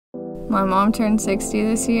My mom turned 60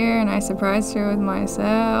 this year and I surprised her with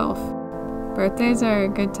myself. Birthdays are a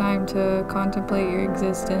good time to contemplate your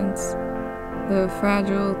existence, the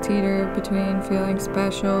fragile teeter between feeling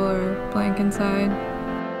special or blank inside.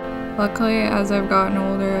 Luckily, as I've gotten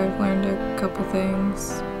older, I've learned a couple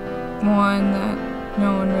things. One, that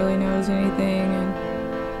no one really knows anything,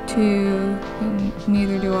 and two, and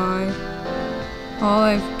neither do I. All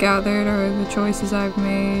I've gathered are the choices I've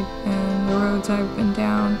made and the roads I've been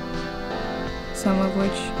down, some of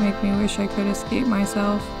which make me wish I could escape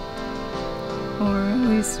myself, or at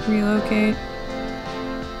least relocate.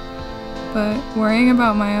 But worrying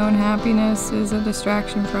about my own happiness is a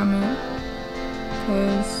distraction from it,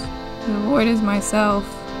 because the void is myself,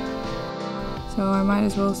 so I might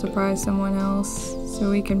as well surprise someone else so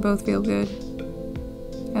we can both feel good,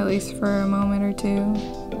 at least for a moment or two,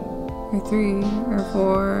 or 3, or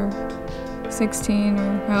 4, 16,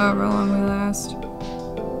 or however long we last.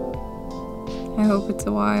 I hope it's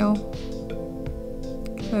a while,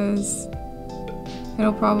 because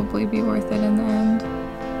it'll probably be worth it in the end.